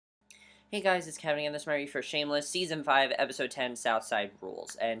Hey guys, it's Kevin and this is my review for Shameless, Season 5, Episode 10, Southside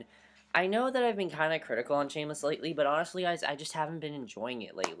Rules. And I know that I've been kind of critical on Shameless lately, but honestly, guys, I just haven't been enjoying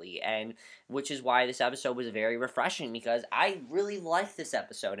it lately. And which is why this episode was very refreshing, because I really liked this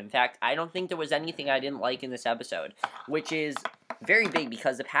episode. In fact, I don't think there was anything I didn't like in this episode, which is very big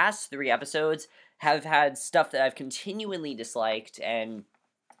because the past 3 episodes have had stuff that I've continually disliked, and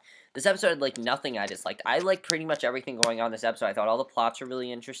this episode had, like, nothing I disliked. I liked pretty much everything going on in this episode. I thought all the plots were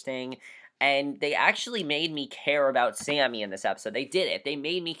really interesting, and they actually made me care about Sammi in this episode. They did it. They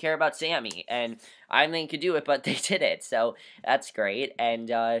made me care about Sammi, and I didn't think could do it, but they did it, so that's great. And,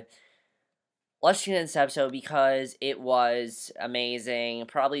 let's get into this episode because it was amazing.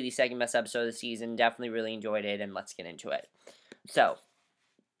 Probably the second best episode of the season. Definitely really enjoyed it, and let's get into it. So,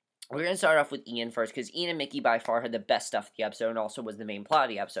 we're going to start off with Ian first, because Ian and Mickey by far had the best stuff of the episode, and also was the main plot of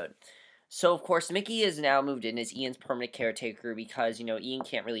the episode. So, of course, Mickey is now moved in as Ian's permanent caretaker, because, you know, Ian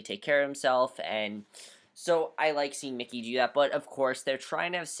can't really take care of himself, and so I like seeing Mickey do that, but, of course, they're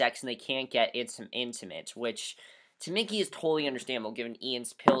trying to have sex, and they can't get intimate, which, to Mickey, is totally understandable, given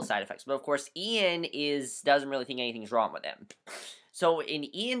Ian's pill side effects, but, of course, Ian doesn't really think anything's wrong with him. So,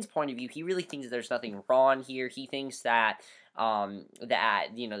 in Ian's point of view, he really thinks that there's nothing wrong here. He thinks that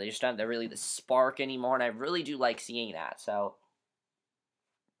you know, they just don't have really the spark anymore, and I really do like seeing that. So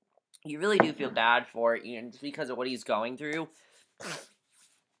you really do feel bad for Ian just because of what he's going through,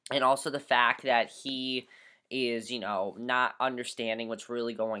 and also the fact that he is, you know, not understanding what's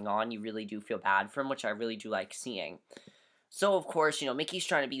really going on. You really do feel bad for him, which I really do like seeing. So, of course, you know, Mickey's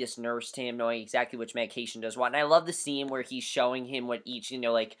trying to be this nurse to him, knowing exactly which medication does what. And I love the scene where he's showing him what each, you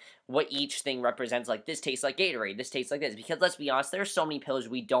know, like, what each thing represents. Like, this tastes like Gatorade, this tastes like this. Because, let's be honest, there's so many pills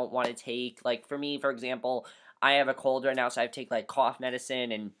we don't want to take. Like, for me, for example, I have a cold right now, so I have to take, like, cough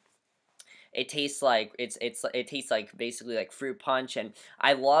medicine, and it tastes like, it tastes like, basically, like, fruit punch. And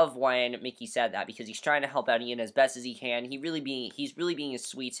I love when Mickey said that, because he's trying to help out Ian as best as he can. He's really being as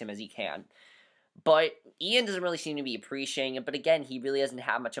sweet to him as he can. But Ian doesn't really seem to be appreciating it, but again, he really doesn't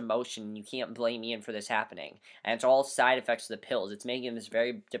have much emotion, and you can't blame Ian for this happening. And it's all side effects of the pills. It's making him this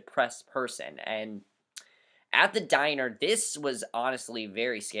very depressed person, and at the diner, this was honestly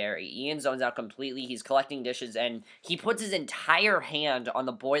very scary. Ian zones out completely, he's collecting dishes, and he puts his entire hand on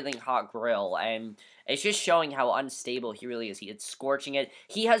the boiling hot grill, and it's just showing how unstable he really is. It's scorching it.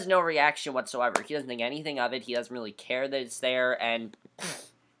 He has no reaction whatsoever. He doesn't think anything of it. He doesn't really care that it's there, and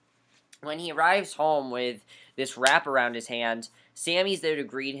when he arrives home with this wrap around his hand, Sammy's there to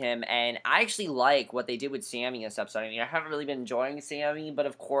greet him, and I actually like what they did with Sammi in this episode. I mean, I haven't really been enjoying Sammi, but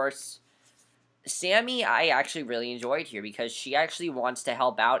of course, Sammi, I actually really enjoyed here, because she actually wants to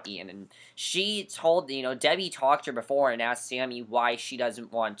help out Ian, and she told, you know, Debbie talked to her before and asked Sammi why she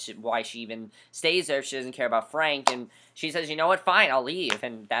doesn't want to, why she even stays there if she doesn't care about Frank, and she says, you know what, fine, I'll leave,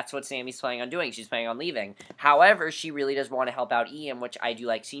 and that's what Sammy's planning on doing. She's planning on leaving. However, she really does want to help out Ian, which I do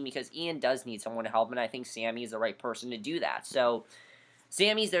like seeing, because Ian does need someone to help him, and I think Sammi is the right person to do that. So,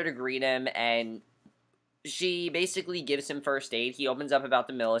 Sammy's there to greet him, and she basically gives him first aid. He opens up about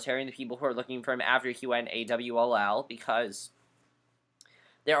the military and the people who are looking for him after he went AWOL, because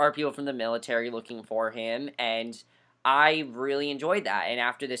there are people from the military looking for him, and I really enjoyed that. And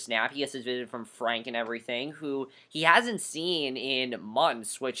after this nap, he gets his visit from Frank and everything, who he hasn't seen in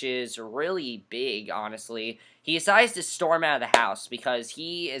months, which is really big, honestly. He decides to storm out of the house, because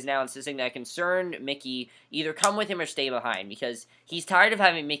he is now insisting that concerned Mickey either come with him or stay behind, because he's tired of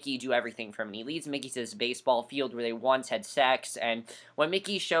having Mickey do everything for him. And he leads Mickey to this baseball field where they once had sex, and when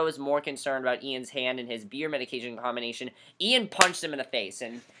Mickey shows more concern about Ian's hand and his beer medication combination, Ian punched him in the face,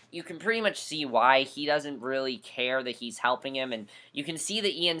 and you can pretty much see why. He doesn't really care that he's helping him, and you can see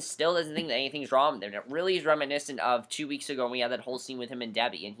that Ian still doesn't think that anything's wrong with him. It really is reminiscent of 2 weeks ago when we had that whole scene with him and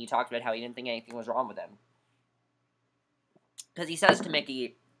Debbie, and he talked about how he didn't think anything was wrong with him. Because he says to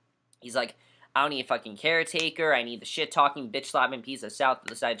Mickey, he's like, I don't need a fucking caretaker, I need the shit-talking, bitch-slapping piece of South to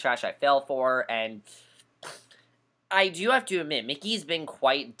the side trash I fell for, and I do have to admit, Mickey's been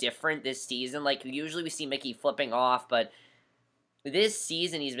quite different this season. Like, usually we see Mickey flipping off, but this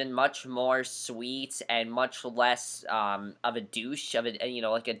season, he's been much more sweet and much less of a douche, of a, you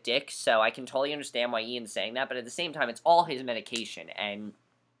know, like a dick. So I can totally understand why Ian's saying that. But at the same time, it's all his medication. And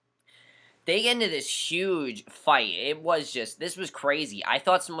they get into this huge fight. It was just, this was crazy. I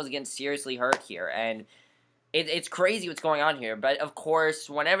thought someone was getting seriously hurt here. And it's crazy what's going on here, but of course,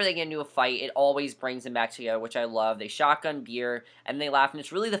 whenever they get into a fight, it always brings them back together, which I love. They shotgun beer, and they laugh, and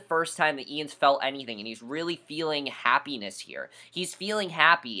it's really the first time that Ian's felt anything, and he's really feeling happiness here. He's feeling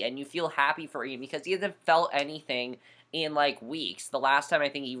happy, and you feel happy for Ian, because he hasn't felt anything in, like, weeks. The last time I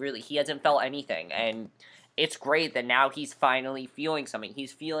think he hasn't felt anything, and it's great that now he's finally feeling something.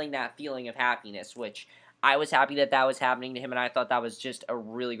 He's feeling that feeling of happiness, which I was happy that that was happening to him, and I thought that was just a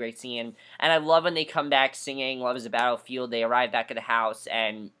really great scene. And I love when they come back singing Love is a Battlefield. They arrive back at the house,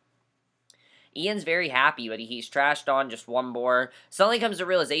 and Ian's very happy, but he's trashed on just one more. Suddenly comes the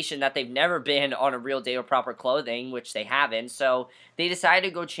realization that they've never been on a real date with proper clothing, which they haven't, so they decide to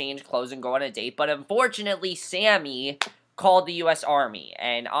go change clothes and go on a date, but unfortunately, Sammi called the U.S. Army,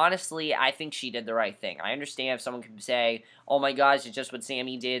 and honestly, I think she did the right thing. I understand if someone could say, oh my gosh, it's just what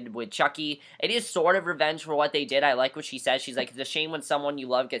Sammi did with Chucky. It is sort of revenge for what they did. I like what she says. She's like, it's a shame when someone you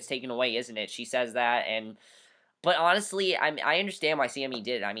love gets taken away, isn't it? She says that, and but honestly, I understand why Sammi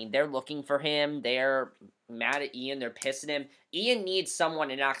did it. I mean, they're looking for him. They're mad at Ian. They're pissing him. Ian needs someone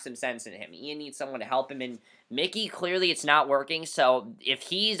to knock some sense into him. Ian needs someone to help him. And Mickey, clearly it's not working. So if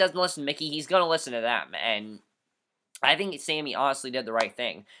he doesn't listen to Mickey, he's going to listen to them. And I think Sammi honestly did the right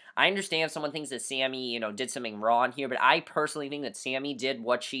thing. I understand if someone thinks that Sammi, did something wrong here, but I personally think that Sammi did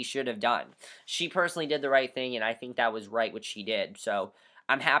what she should have done. She personally did the right thing, and I think that was right what she did. So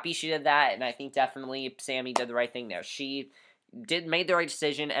I'm happy she did that, and I think definitely Sammi did the right thing there. She made the right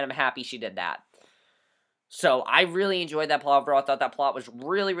decision, and I'm happy she did that. So I really enjoyed that plot overall. I thought that plot was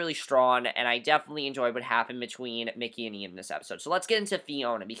really, really strong, and I definitely enjoyed what happened between Mickey and Ian in this episode. So let's get into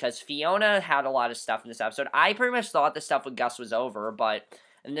Fiona, because Fiona had a lot of stuff in this episode. I pretty much thought the stuff with Gus was over, but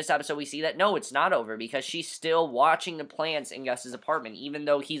in this episode we see that, no, it's not over, because she's still watching the plants in Gus's apartment, even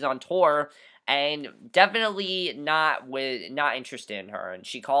though he's on tour, and definitely not interested in her, and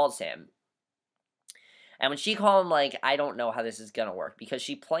she calls him. And when she called him, like, I don't know how this is gonna work, because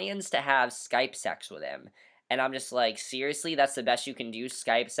she plans to have Skype sex with him. And I'm just like, seriously, that's the best you can do,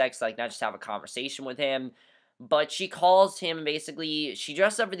 Skype sex, like, not just have a conversation with him. But she calls him, basically, she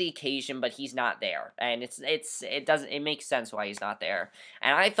dressed up for the occasion, but he's not there. And it makes sense why he's not there.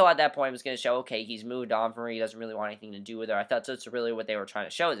 And I thought at that point it was going to show, okay, he's moved on from her, he doesn't really want anything to do with her. I thought that's really what they were trying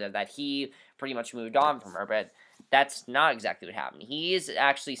to show there, that he pretty much moved on from her, but that's not exactly what happened. He is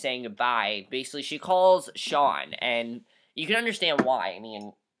actually saying goodbye. Basically, she calls Sean, and you can understand why. I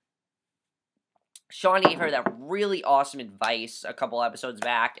mean, Sean gave her that really awesome advice a couple episodes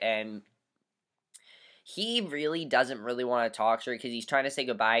back, and he really doesn't really want to talk to her because he's trying to say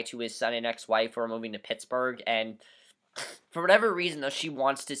goodbye to his son and ex-wife who are moving to Pittsburgh, and for whatever reason, though, she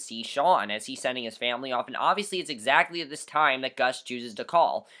wants to see Sean as he's sending his family off, and obviously it's exactly at this time that Gus chooses to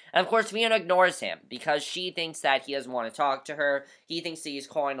call. And of course, Fiona ignores him because she thinks that he doesn't want to talk to her. He thinks that he's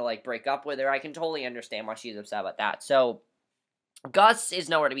calling to, like, break up with her. I can totally understand why she's upset about that. So Gus is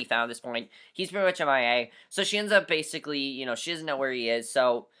nowhere to be found at this point. He's pretty much MIA. So she ends up basically, she doesn't know where he is.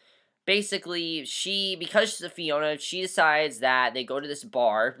 So basically, because she's a Fiona, she decides that they go to this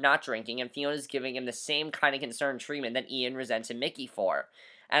bar, not drinking, and Fiona's giving him the same kind of concerned treatment that Ian resented Mickey for.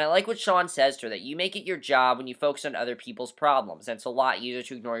 And I like what Sean says to her, that you make it your job when you focus on other people's problems, and it's a lot easier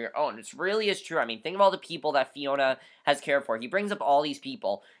to ignore your own. It really is true. I mean, think of all the people that Fiona has cared for. He brings up all these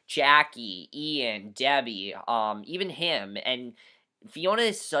people, Jackie, Ian, Debbie, even him, and Fiona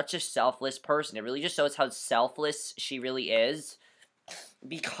is such a selfless person. It really just shows how selfless she really is.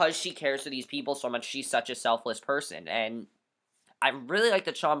 Because she cares for these people so much, she's such a selfless person. And I really like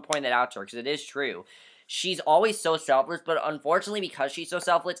that Sean pointed that out to her, because it is true. She's always so selfless, but unfortunately, because she's so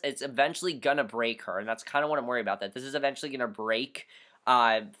selfless, it's eventually gonna break her. And that's kind of what I'm worried about, that this is eventually gonna break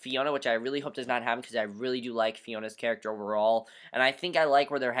Fiona, which I really hope does not happen, because I really do like Fiona's character overall. And I think I like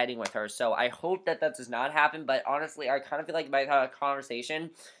where they're heading with her. So I hope that does not happen, but honestly, I kind of feel like by the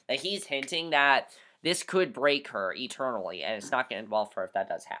conversation that he's hinting that this could break her eternally, and it's not going to end well for her if that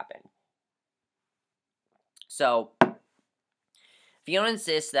does happen. So Fiona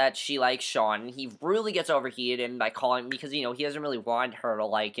insists that she likes Sean, and he really gets overheated and by calling, because, he doesn't really want her to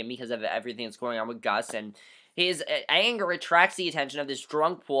like him because of everything that's going on with Gus, and his anger attracts the attention of this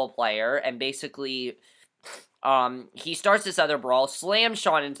drunk pool player, and basically, he starts this other brawl, slams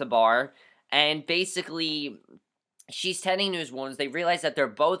Sean into the bar, and basically she's tending to his wounds. They realize that they're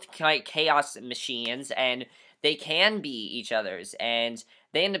both chaos machines, and they can be each other's, and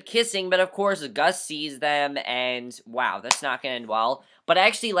they end up kissing, but of course, Gus sees them, and wow, that's not going to end well. But I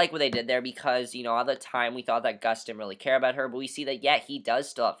actually like what they did there, because, all the time we thought that Gus didn't really care about her, but we see that, yeah, he does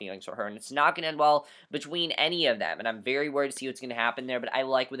still have feelings for her, and it's not going to end well between any of them, and I'm very worried to see what's going to happen there, but I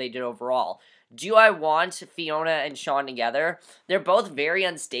like what they did overall. Do I want Fiona and Sean together? They're both very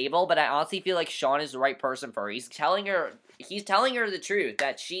unstable, but I honestly feel like Sean is the right person for her. He's telling her the truth,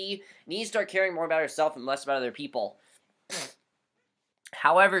 that she needs to start caring more about herself and less about other people.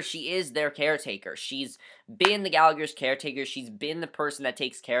 However, she is their caretaker. She's been the Gallagher's caretaker. She's been the person that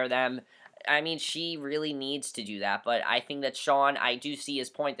takes care of them. I mean, she really needs to do that, but I think that Sean, I do see his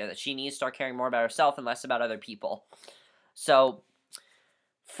point there, that she needs to start caring more about herself and less about other people. So,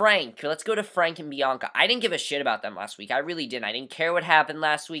 Frank, let's go to Frank and Bianca. I didn't give a shit about them last week. I really didn't. I didn't care what happened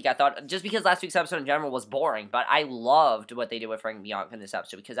last week. I thought, just because last week's episode in general was boring, but I loved what they did with Frank and Bianca in this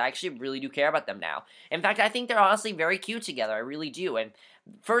episode, because I actually really do care about them now. In fact, I think they're honestly very cute together. I really do. And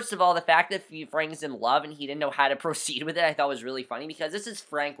first of all, the fact that Frank's in love and he didn't know how to proceed with it, I thought was really funny, because this is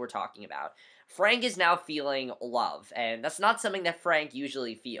Frank we're talking about. Frank is now feeling love, and that's not something that Frank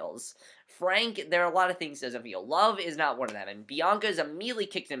usually feels. Frank, there are a lot of things he doesn't feel. Love is not one of them, and Bianca's immediately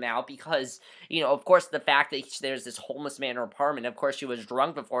kicked him out because, of course, the fact that there's this homeless man in her apartment. Of course, she was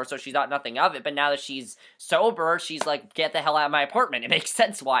drunk before, so she thought nothing of it, but now that she's sober, she's like, get the hell out of my apartment. It makes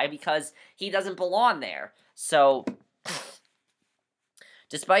sense why, because he doesn't belong there. So,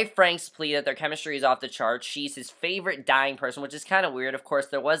 despite Frank's plea that their chemistry is off the charts, she's his favorite dying person, which is kind of weird. Of course,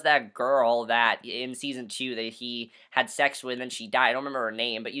 there was that girl that in season 2 that he had sex with and she died. I don't remember her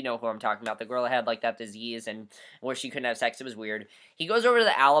name, but you know who I'm talking about. The girl that had like that disease and where she couldn't have sex. It was weird. He goes over to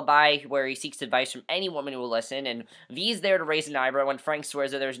the alibi where he seeks advice from any woman who will listen, and V's there to raise an eyebrow when Frank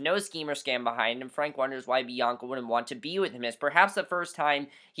swears that there's no scheme or scam behind him. Frank wonders why Bianca wouldn't want to be with him. It's perhaps the first time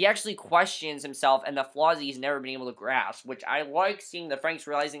he actually questions himself and the flaws he's never been able to grasp, which I like seeing the Frank's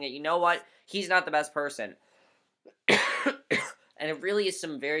realizing that, you know what, he's not the best person. And it really is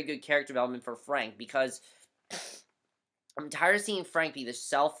some very good character development for Frank, because I'm tired of seeing Frank be the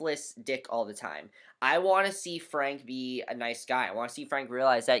selfless dick all the time. I want to see Frank be a nice guy. I want to see Frank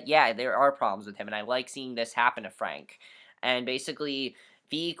realize that, yeah, there are problems with him, and I like seeing this happen to Frank. And basically,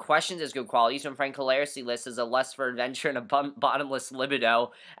 V questions his good qualities when Frank hilariously lists as a lust for adventure and a bottomless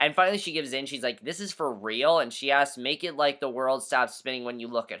libido. And finally she gives in. She's like, this is for real? And she asks, make it like the world stops spinning when you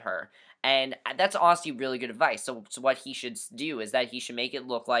look at her. And that's honestly really good advice. So what he should do is that he should make it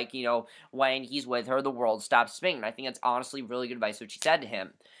look like, when he's with her, the world stops spinning. I think that's honestly really good advice, what she said to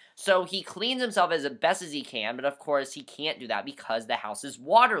him. So he cleans himself as best as he can, but of course he can't do that because the house is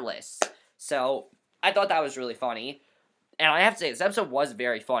waterless. So I thought that was really funny. And I have to say, this episode was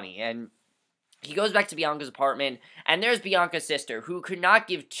very funny. And he goes back to Bianca's apartment, and there's Bianca's sister, who could not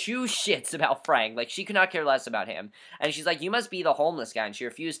give two shits about Frank. Like, she could not care less about him. And she's like, you must be the homeless guy, and she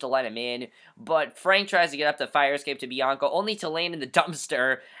refused to let him in. But Frank tries to get up the fire escape to Bianca, only to land in the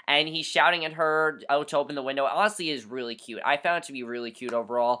dumpster, and he's shouting at her to open the window. It honestly is really cute. I found it to be really cute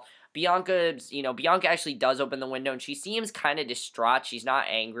overall. Bianca actually does open the window, and she seems kind of distraught. She's not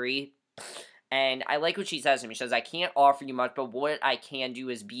angry. And I like what she says to me. She says, I can't offer you much, but what I can do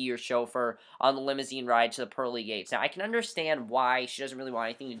is be your chauffeur on the limousine ride to the pearly gates. Now, I can understand why she doesn't really want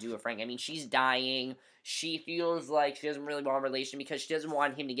anything to do with Frank. I mean, she's dying. She feels like she doesn't really want a relation because she doesn't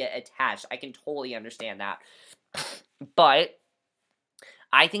want him to get attached. I can totally understand that. But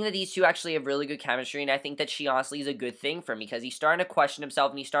I think that these two actually have really good chemistry, and I think that she honestly is a good thing for him because he's starting to question himself,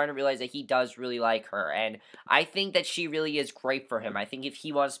 and he's starting to realize that he does really like her, and I think that she really is great for him. I think if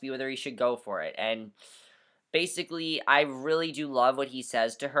he wants to be with her, he should go for it, and basically, I really do love what he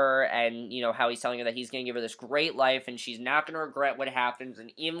says to her, and, how he's telling her that he's going to give her this great life, and she's not going to regret what happens,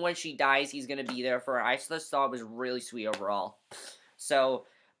 and even when she dies, he's going to be there for her. I just thought it was really sweet overall. So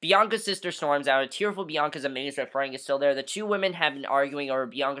Bianca's sister storms out. A tearful Bianca's amazed that Frank is still there. The two women have been arguing over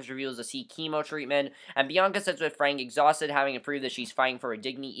Bianca's refusal to seek chemo treatment, and Bianca sits with Frank, exhausted, having to prove that she's fighting for her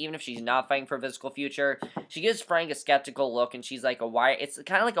dignity, even if she's not fighting for a physical future. She gives Frank a skeptical look, and she's like, it's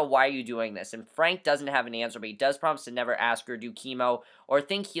kind of like why are you doing this? And Frank doesn't have an answer, but he does promise to never ask her to do chemo, or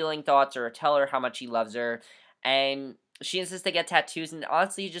think healing thoughts, or tell her how much he loves her, and she insists they get tattoos, and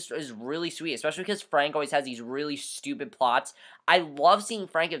honestly, it just is really sweet, especially because Frank always has these really stupid plots. I love seeing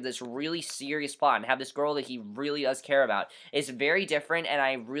Frank have this really serious plot and have this girl that he really does care about. It's very different, and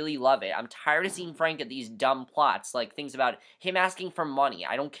I really love it. I'm tired of seeing Frank get these dumb plots, like things about him asking for money.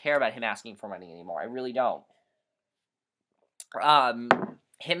 I don't care about him asking for money anymore. I really don't.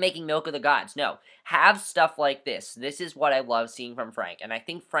 Him making milk of the gods. No. Have stuff like this. This is what I love seeing from Frank. And I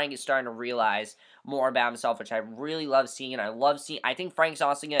think Frank is starting to realize more about himself, which I really love seeing. And I think Frank's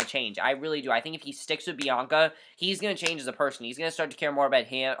honestly going to change. I really do. I think if he sticks with Bianca, he's going to change as a person. He's going to start to care more about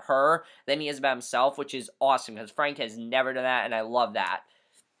her than he is about himself, which is awesome because Frank has never done that, and I love that.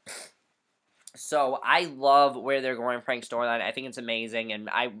 So, I love where they're going with Frank's storyline. I think it's amazing. And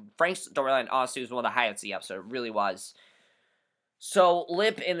Frank's storyline honestly was one of the highlights of the episode. It really was. So,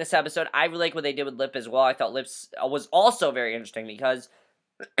 Lip in this episode, I really like what they did with Lip as well. I thought Lip's was also very interesting because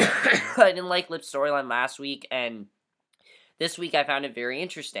I didn't like Lip's storyline last week, and this week I found it very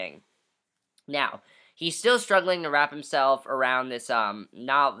interesting. Now, he's still struggling to wrap himself around this,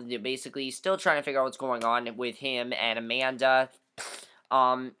 basically, he's still trying to figure out what's going on with him and Amanda.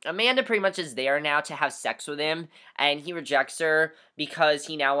 Amanda pretty much is there now to have sex with him, and he rejects her because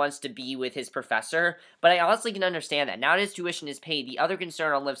he now wants to be with his professor, but I honestly can understand that. Now that his tuition is paid, the other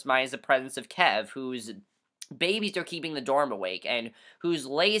concern on Lip's mind is the presence of Kev, whose babies are keeping the dorm awake, and whose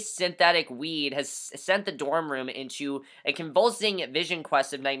laced synthetic weed has sent the dorm room into a convulsing vision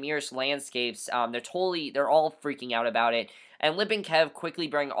quest of nightmarish landscapes. They're all freaking out about it. And Lip and Kev quickly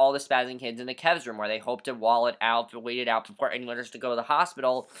bring all the spazzing kids into Kev's room, where they hope to wait it out before anyone has to go to the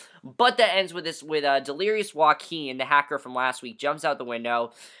hospital. But that ends with delirious Joaquin, the hacker from last week, jumps out the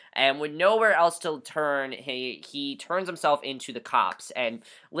window, and with nowhere else to turn, he turns himself into the cops. And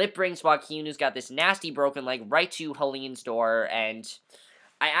Lip brings Joaquin, who's got this nasty broken leg, right to Helene's door, and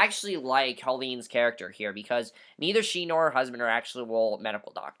I actually like Helene's character here, because neither she nor her husband are actual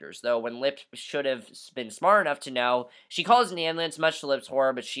medical doctors, though when Lip should have been smart enough to know, she calls an ambulance, much to Lip's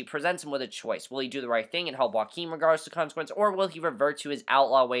horror, but she presents him with a choice. Will he do the right thing and help Joaquin regardless of consequence, or will he revert to his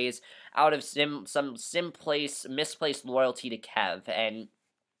outlaw ways out of some misplaced loyalty to Kev? And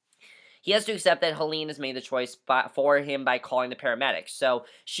he has to accept that Helene has made the choice for him by calling the paramedics. So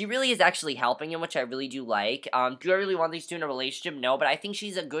she really is actually helping him, which I really do like. Do I really want these two in a relationship? No, but I think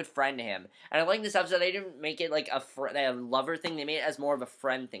she's a good friend to him. And I like this episode, they didn't make it like a lover thing. They made it as more of a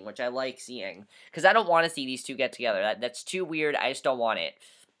friend thing, which I like seeing. Because I don't want to see these two get together. That's too weird. I just don't want it.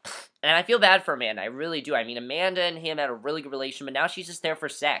 And I feel bad for Amanda. I really do. I mean, Amanda and him had a really good relation, but now she's just there for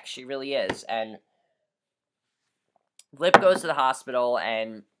sex. She really is. And Lip goes to the hospital,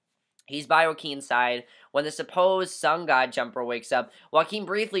 and he's by Joaquin's side. When the supposed sun god jumper wakes up, Joaquin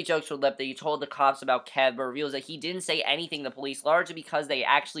briefly jokes with Lip that he told the cops about Kev, but reveals that he didn't say anything to the police, largely because they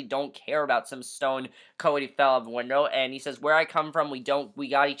actually don't care about some stone Cody fell out of a window. And he says, "Where I come from, we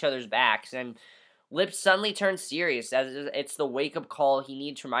got each other's backs." And Lip suddenly turns serious, as it's the wake-up call he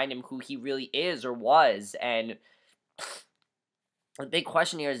needs to remind him who he really is or was. And the big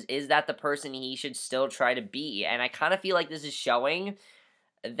question here is that the person he should still try to be? And I kind of feel like this is showing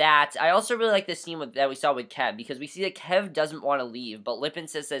that. I also really like this scene that we saw with Kev, because we see that Kev doesn't want to leave, but Lip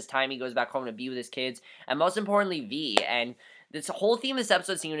insists that it's time he goes back home to be with his kids, and most importantly, V. And this whole theme of this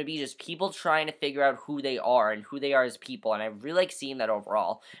episode seemed to be just people trying to figure out who they are and who they are as people, and I really like seeing that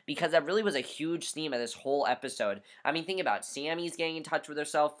overall, because that really was a huge theme of this whole episode. I mean, think about it. Sammy's getting in touch with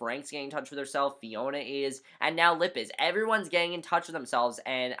herself, Frank's getting in touch with herself, Fiona is, and now Lip is. Everyone's getting in touch with themselves,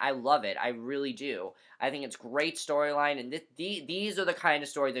 and I love it. I really do. I think it's great storyline, and these are the kind of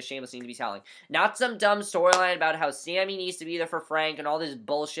stories that Shameless needs to be telling. Not some dumb storyline about how Sammi needs to be there for Frank and all this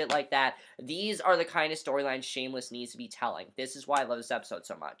bullshit like that. These are the kind of storylines Shameless needs to be telling. This is why I love this episode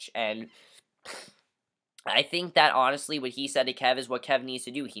so much, and I think that, honestly, what he said to Kev is what Kev needs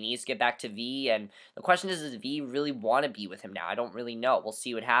to do. He needs to get back to V, and the question is, does V really want to be with him now? I don't really know. We'll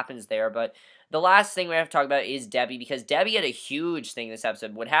see what happens there, but the last thing we have to talk about is Debbie, because Debbie had a huge thing this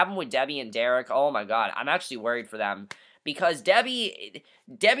episode. What happened with Debbie and Derek, oh my god, I'm actually worried for them, because Debbie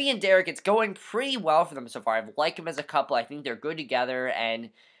and Derek, it's going pretty well for them so far. I like them as a couple. I think they're good together,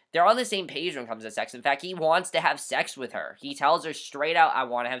 and they're on the same page when it comes to sex. In fact, he wants to have sex with her. He tells her straight out, I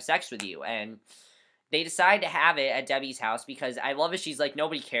want to have sex with you, and they decide to have it at Debbie's house, because I love it. She's like,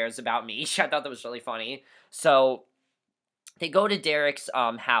 nobody cares about me. I thought that was really funny. So they go to Derek's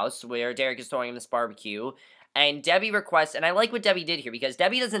house, where Derek is throwing him this barbecue, and Debbie requests, and I like what Debbie did here, because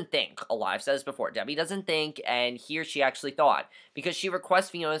Debbie doesn't think a lot. I've said this before. Debbie doesn't think, and here she actually thought, because she requests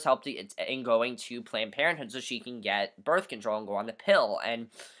Fiona's help in going to Planned Parenthood so she can get birth control and go on the pill, and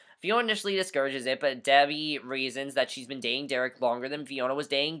Fiona initially discourages it, but Debbie reasons that she's been dating Derek longer than Fiona was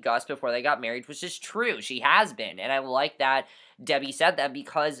dating Gus before they got married, which is true. She has been, and I like that Debbie said that,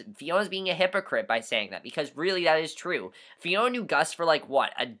 because Fiona's being a hypocrite by saying that, because really that is true. Fiona knew Gus for like,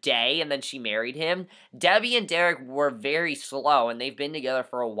 what, a day, and then she married him? Debbie and Derek were very slow, and they've been together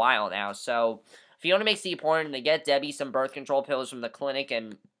for a while now, so Fiona makes the appointment, and they get Debbie some birth control pills from the clinic,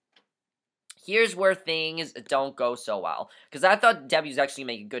 and here's where things don't go so well, because I thought Debbie was actually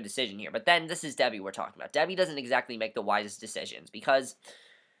making a good decision here, but then this is Debbie we're talking about. Debbie doesn't exactly make the wisest decisions, because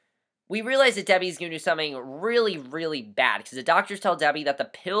we realize that Debbie's going to do something really, really bad, because the doctors tell Debbie that the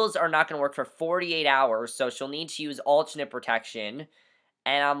pills are not going to work for 48 hours, so she'll need to use alternate protection,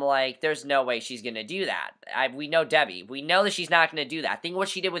 and I'm like, there's no way she's going to do that. We know Debbie. We know that she's not going to do that. Think of what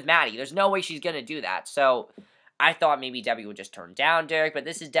she did with Maddie. There's no way she's going to do that, so I thought maybe Debbie would just turn down Derek, but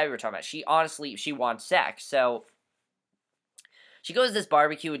this is Debbie we're talking about. She wants sex, so she goes to this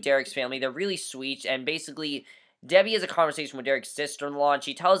barbecue with Derek's family. They're really sweet, and basically Debbie has a conversation with Derek's sister-in-law, and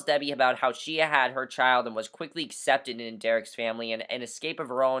she tells Debbie about how she had her child and was quickly accepted in Derek's family and an escape of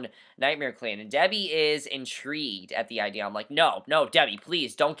her own nightmare clan. And Debbie is intrigued at the idea. I'm like, no, Debbie,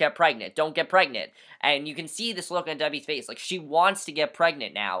 please, don't get pregnant. Don't get pregnant. And you can see this look on Debbie's face. Like, she wants to get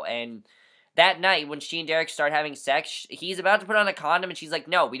pregnant now. And that night, when she and Derek start having sex, he's about to put on a condom, and she's like,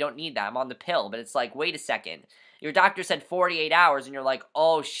 no, we don't need that. I'm on the pill. But it's like, wait a second. Your doctor said 48 hours, and you're like,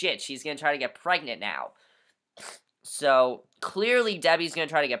 oh, shit, she's going to try to get pregnant now. So, clearly Debbie's going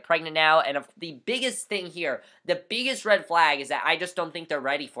to try to get pregnant now, and the biggest thing here, the biggest red flag is that I just don't think they're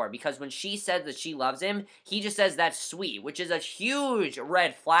ready for it, because when she says that she loves him, he just says that's sweet, which is a huge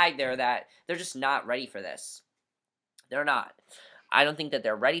red flag there that they're just not ready for this. They're not. I don't think that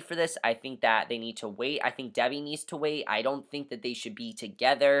they're ready for this. I think that they need to wait. I think Debbie needs to wait. I don't think that they should be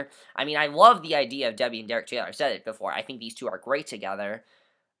together. I mean, I love the idea of Debbie and Derek together. I said it before. I think these two are great together.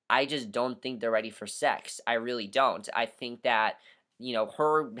 I just don't think they're ready for sex. I really don't. I think that, you know,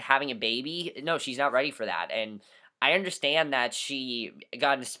 her having a baby, no, she's not ready for that. And I understand that she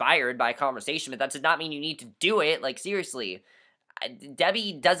got inspired by a conversation, but that does not mean you need to do it. Like, seriously.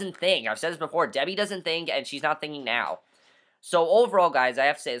 Debbie doesn't think. I've said this before. Debbie doesn't think, and she's not thinking now. So overall, guys, I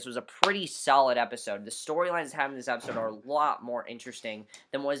have to say this was a pretty solid episode. The storylines having this episode are a lot more interesting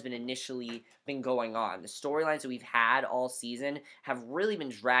than what has been initially been going on. The storylines that we've had all season have really been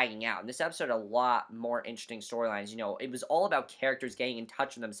dragging out. And this episode had a lot more interesting storylines. You know, it was all about characters getting in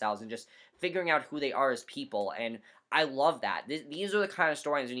touch with themselves and just figuring out who they are as people. And I love that. These are the kind of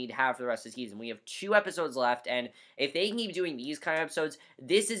storylines we need to have for the rest of the season. We have 2 episodes left, and if they can keep doing these kind of episodes,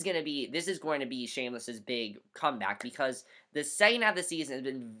 this is going to be Shameless's big comeback, because the second half of the season has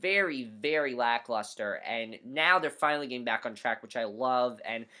been very, very lackluster, and now they're finally getting back on track, which I love,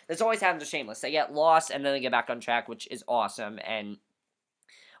 and this always happens with Shameless. They get lost, and then they get back on track, which is awesome, and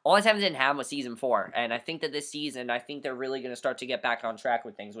only time didn't happen with season 4, and I think that this season, I think they're really going to start to get back on track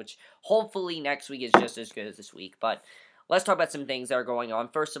with things, which hopefully next week is just as good as this week. But let's talk about some things that are going on.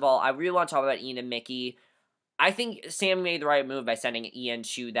 First of all, I really want to talk about Ian and Mickey. I think Sam made the right move by sending Ian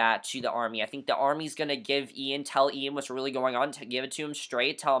to the army. I think the army's going to tell Ian what's really going on, to give it to him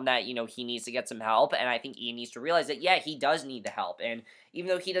straight, tell him that, you know, he needs to get some help, and I think Ian needs to realize that, yeah, he does need the help, and even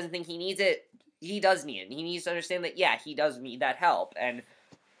though he doesn't think he needs it, he does need it. He needs to understand that, yeah, he does need that help, and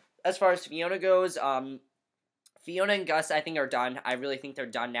as far as Fiona goes, Fiona and Gus, I think, are done. I really think they're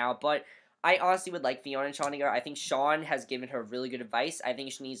done now, but I honestly would like Fiona and Sean together. I think Sean has given her really good advice. I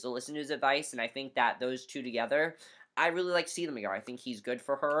think she needs to listen to his advice, and I think that those two together, I really like to see them together. I think he's good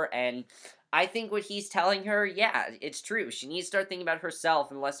for her, and I think what he's telling her, yeah, it's true. She needs to start thinking about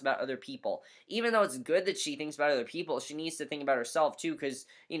herself and less about other people. Even though it's good that she thinks about other people, she needs to think about herself, too, because,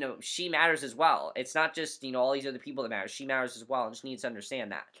 you know, she matters as well. It's not just, you know, all these other people that matter. She matters as well, and she needs to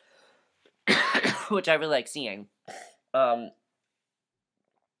understand that. Which I really like seeing.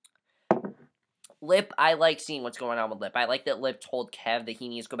 Lip, I like seeing what's going on with Lip. I like that Lip told Kev that he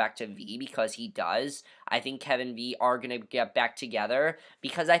needs to go back to V, because he does. I think Kev and V are going to get back together,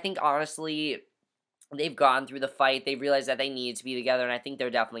 because I think, honestly, they've gone through the fight. They realized that they need to be together, and I think they're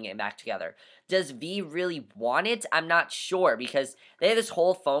definitely getting back together. Does V really want it? I'm not sure, because they had this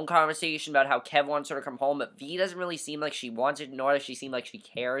whole phone conversation about how Kev wants her to come home, but V doesn't really seem like she wants it, nor does she seem like she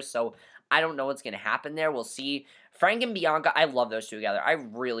cares, so I don't know what's going to happen there. We'll see. Frank and Bianca, I love those two together. I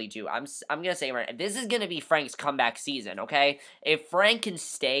really do. I'm going to say right now, this is going to be Frank's comeback season, okay? If Frank can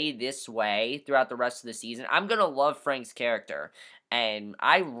stay this way throughout the rest of the season, I'm going to love Frank's character. And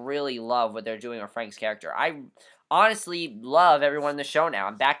I really love what they're doing with Frank's character. I honestly love everyone in the show now.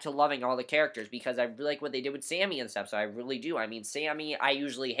 I'm back to loving all the characters, because I really like what they did with Sammi in this episode. I really do. I mean, Sammi, I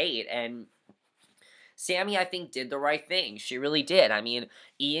usually hate, and Sammi, I think, did the right thing. She really did. I mean,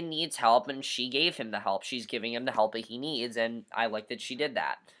 Ian needs help, and she gave him the help. She's giving him the help that he needs, and I like that she did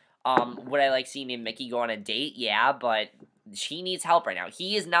that. Would I like seeing Mickey go on a date? Yeah, but she needs help right now.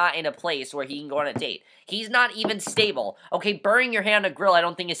 He is not in a place where he can go on a date. He's not even stable. Okay, burning your hand on a grill, I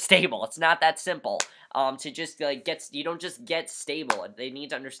don't think is stable. It's not that simple. To just, like, you don't just get stable. They need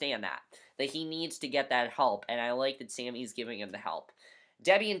to understand that he needs to get that help, and I like that Sammy's giving him the help.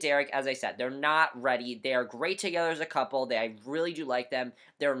 Debbie and Derek, as I said, they're not ready. They are great together as a couple. I really do like them.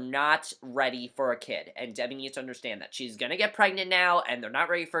 They're not ready for a kid, and Debbie needs to understand that. She's going to get pregnant now, and they're not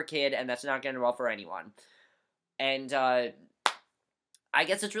ready for a kid, and that's not going to well for anyone. And I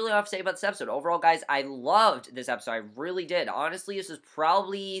guess it's really all I have to say about this episode. Overall, guys, I loved this episode. I really did. Honestly, this was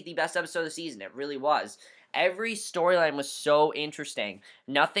probably the best episode of the season. It really was. Every storyline was so interesting.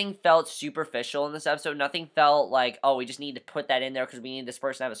 Nothing felt superficial in this episode. Nothing felt like, oh, we just need to put that in there because we need this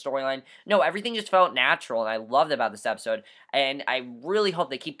person to have a storyline. No, everything just felt natural, and I loved about this episode. And I really hope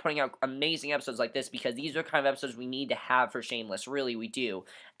they keep putting out amazing episodes like this because these are kind of episodes we need to have for Shameless. Really, we do.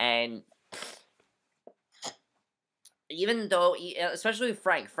 And even though, especially with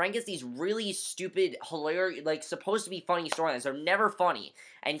Frank gets these really stupid, hilarious, like, supposed to be funny storylines. They're never funny.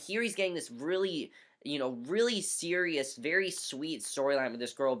 And here he's getting this really, really serious, very sweet storyline with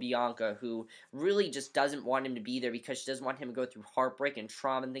this girl, Bianca, who really just doesn't want him to be there because she doesn't want him to go through heartbreak and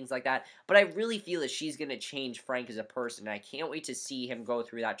trauma and things like that. But I really feel that she's going to change Frank as a person. And I can't wait to see him go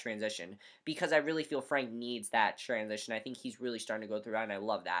through that transition because I really feel Frank needs that transition. I think he's really starting to go through that, and I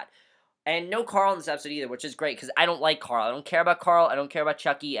love that. And no Carl in this episode either, which is great, because I don't like Carl. I don't care about Carl, I don't care about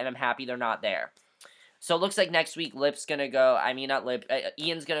Chucky, and I'm happy they're not there. So it looks like next week, Lip's gonna go, not Lip,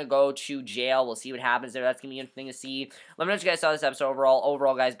 Ian's gonna go to jail. We'll see what happens there. That's gonna be interesting to see. Let me know what you guys saw this episode overall.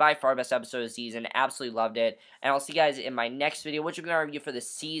 Overall, guys, by far best episode of the season. Absolutely loved it. And I'll see you guys in my next video, which we're gonna review for the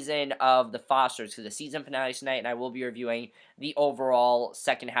season of The Fosters, because the season finale tonight, and I will be reviewing the overall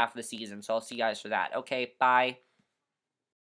second half of the season. So I'll see you guys for that. Okay, bye.